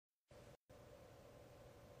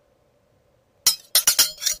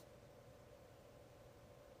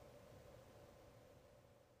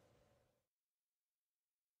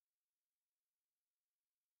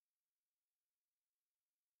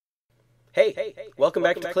Hey, welcome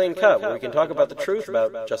back to Clean Cut, where we can talk about the truth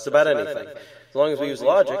about just about anything, as long as we use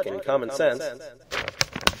logic and common sense.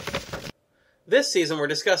 This season we're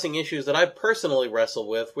discussing issues that I personally wrestle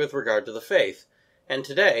with regard to the faith. And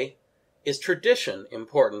today, is tradition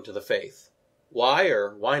important to the faith? Why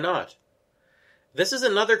or why not? This is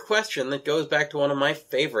another question that goes back to one of my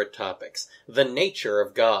favorite topics, the nature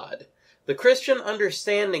of God. The Christian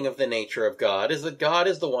understanding of the nature of God is that God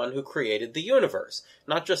is the one who created the universe,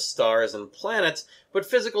 not just stars and planets, but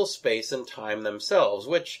physical space and time themselves,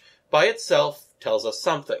 which by itself tells us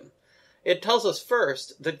something. It tells us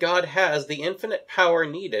first that God has the infinite power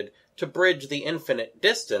needed to bridge the infinite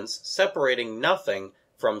distance separating nothing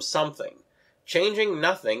from something. Changing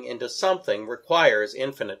nothing into something requires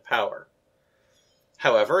infinite power.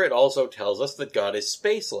 However, it also tells us that God is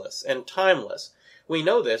spaceless and timeless. We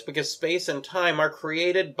know this because space and time are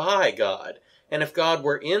created by God, and if God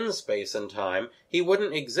were in space and time, he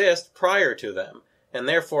wouldn't exist prior to them, and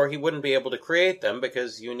therefore he wouldn't be able to create them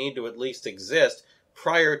because you need to at least exist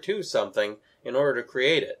prior to something in order to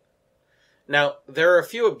create it. Now, there are a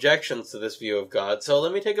few objections to this view of God, so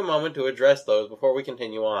let me take a moment to address those before we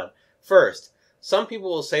continue on. First, some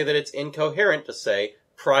people will say that it's incoherent to say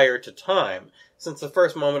prior to time, since the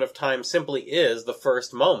first moment of time simply is the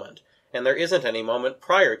first moment, and there isn't any moment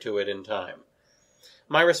prior to it in time.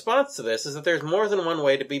 My response to this is that there's more than one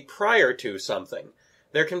way to be prior to something.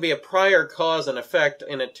 There can be a prior cause and effect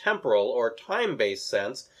in a temporal or time-based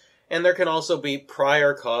sense, and there can also be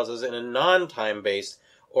prior causes in a non-time-based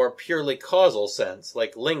or purely causal sense,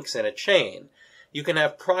 like links in a chain. You can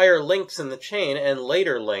have prior links in the chain and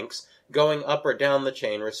later links going up or down the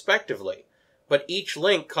chain respectively. But each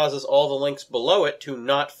link causes all the links below it to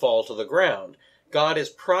not fall to the ground. God is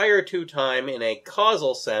prior to time in a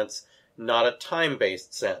causal sense, not a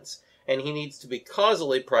time-based sense, and he needs to be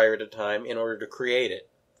causally prior to time in order to create it.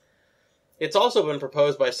 It's also been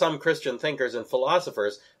proposed by some Christian thinkers and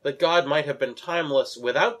philosophers that God might have been timeless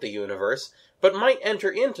without the universe, but might enter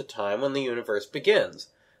into time when the universe begins.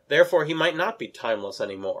 Therefore, he might not be timeless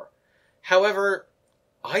anymore. However,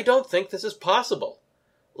 I don't think this is possible.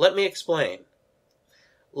 Let me explain.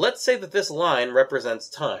 Let's say that this line represents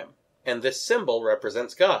time, and this symbol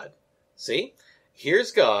represents God. See?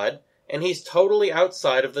 Here's God, and he's totally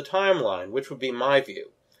outside of the timeline, which would be my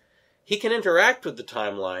view. He can interact with the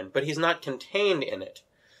timeline, but he's not contained in it.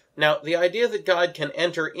 Now, the idea that God can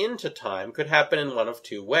enter into time could happen in one of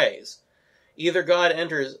two ways. Either God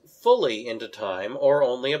enters fully into time, or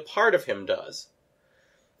only a part of him does.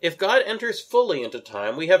 If God enters fully into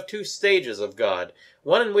time, we have two stages of God,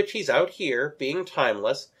 one in which he's out here, being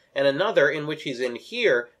timeless, and another in which he's in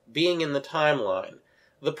here, being in the timeline.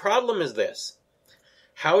 The problem is this.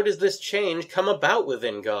 How does this change come about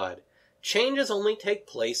within God? Changes only take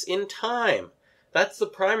place in time. That's the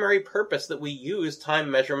primary purpose that we use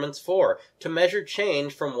time measurements for, to measure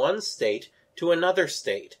change from one state to another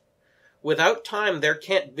state. Without time, there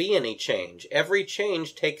can't be any change. Every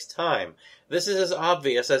change takes time. This is as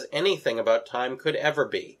obvious as anything about time could ever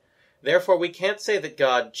be. Therefore, we can't say that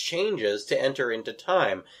God changes to enter into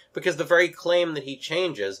time, because the very claim that he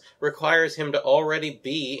changes requires him to already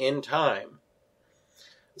be in time.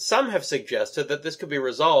 Some have suggested that this could be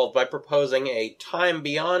resolved by proposing a time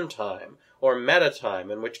beyond time, or meta-time,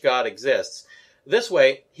 in which God exists. This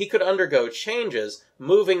way, he could undergo changes,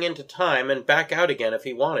 moving into time and back out again if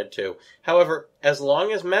he wanted to. However, as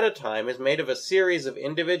long as meta-time is made of a series of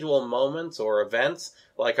individual moments or events,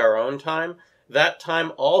 like our own time, that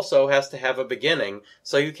time also has to have a beginning,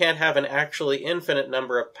 so you can't have an actually infinite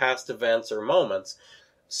number of past events or moments.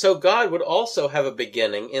 So God would also have a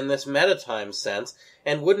beginning in this meta-time sense,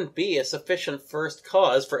 and wouldn't be a sufficient first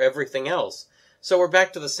cause for everything else. So we're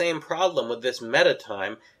back to the same problem with this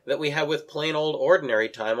meta-time that we have with plain old ordinary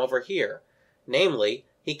time over here. Namely,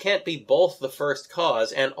 he can't be both the first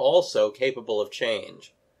cause and also capable of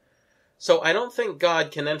change. So I don't think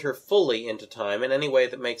God can enter fully into time in any way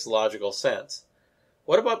that makes logical sense.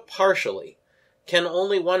 What about partially? Can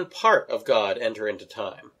only one part of God enter into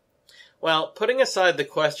time? Well, putting aside the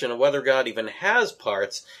question of whether God even has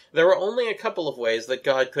parts, there are only a couple of ways that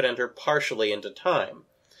God could enter partially into time.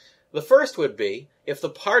 The first would be if the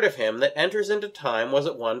part of him that enters into time was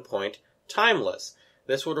at one point timeless.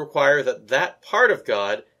 This would require that that part of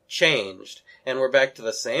God changed, and we're back to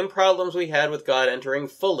the same problems we had with God entering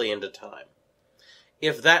fully into time.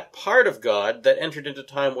 If that part of God that entered into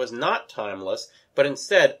time was not timeless, but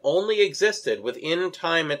instead only existed within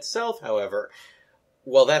time itself, however,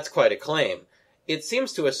 well, that's quite a claim. It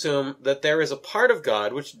seems to assume that there is a part of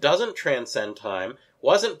God which doesn't transcend time,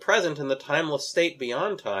 wasn't present in the timeless state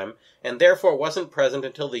beyond time, and therefore wasn't present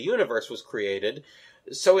until the universe was created,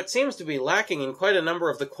 So it seems to be lacking in quite a number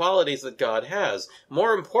of the qualities that God has.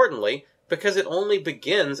 More importantly, because it only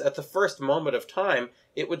begins at the first moment of time,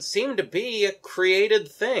 it would seem to be a created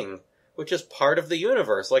thing, which is part of the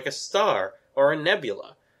universe, like a star or a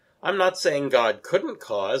nebula. I'm not saying God couldn't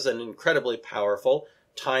cause an incredibly powerful,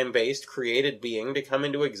 time-based, created being to come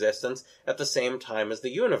into existence at the same time as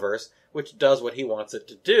the universe, which does what he wants it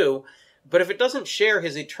to do, but if it doesn't share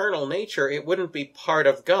his eternal nature, it wouldn't be part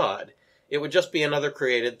of God. It would just be another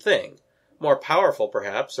created thing. More powerful,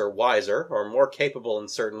 perhaps, or wiser, or more capable in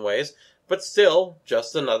certain ways, but still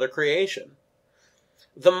just another creation.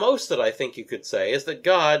 The most that I think you could say is that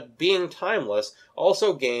God, being timeless,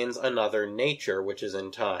 also gains another nature which is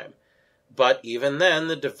in time. But even then,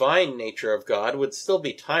 the divine nature of God would still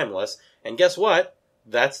be timeless, and guess what?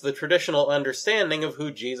 That's the traditional understanding of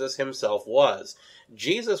who Jesus himself was.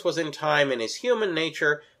 Jesus was in time in his human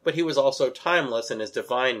nature, but he was also timeless in his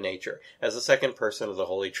divine nature, as the second person of the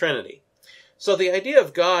Holy Trinity. So the idea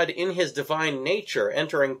of God in his divine nature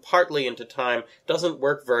entering partly into time doesn't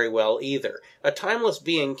work very well either. A timeless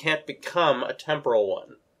being can't become a temporal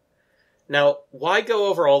one. Now, why go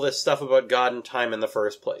over all this stuff about God and time in the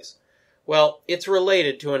first place? Well, it's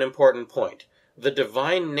related to an important point. The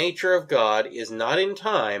divine nature of God is not in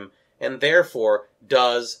time, and therefore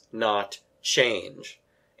does not change.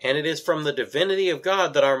 And it is from the divinity of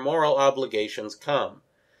God that our moral obligations come.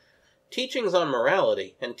 Teachings on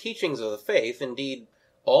morality and teachings of the faith, indeed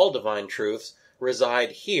all divine truths,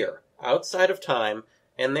 reside here, outside of time,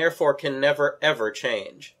 and therefore can never ever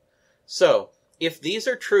change. So, if these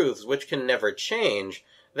are truths which can never change,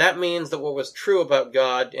 that means that what was true about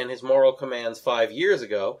God and his moral commands 5 years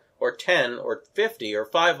ago, or 10, or 50, or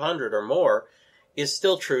 500, or more, is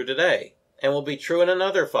still true today, and will be true in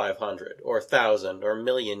another 500, or 1,000, or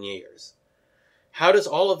million years. How does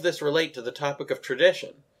all of this relate to the topic of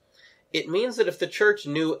tradition? It means that if the Church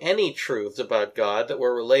knew any truths about God that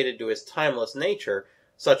were related to his timeless nature,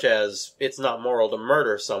 such as it's not moral to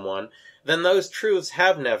murder someone, then those truths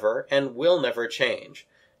have never and will never change.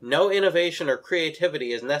 No innovation or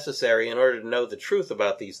creativity is necessary in order to know the truth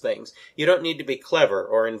about these things. You don't need to be clever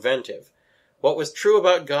or inventive. What was true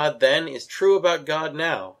about God then is true about God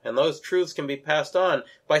now, and those truths can be passed on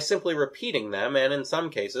by simply repeating them, and in some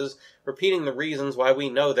cases, repeating the reasons why we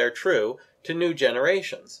know they're true, to new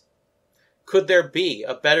generations. Could there be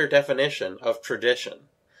a better definition of tradition?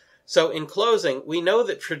 So in closing, we know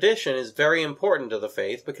that tradition is very important to the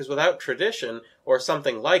faith, because without tradition, or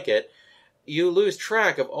something like it, you lose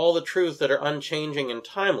track of all the truths that are unchanging and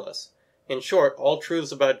timeless. In short, all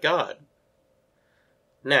truths about God.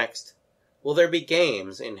 Next, will there be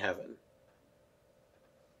games in heaven?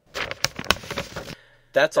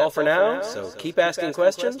 That's all for now, so keep asking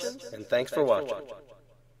questions, and thanks for watching.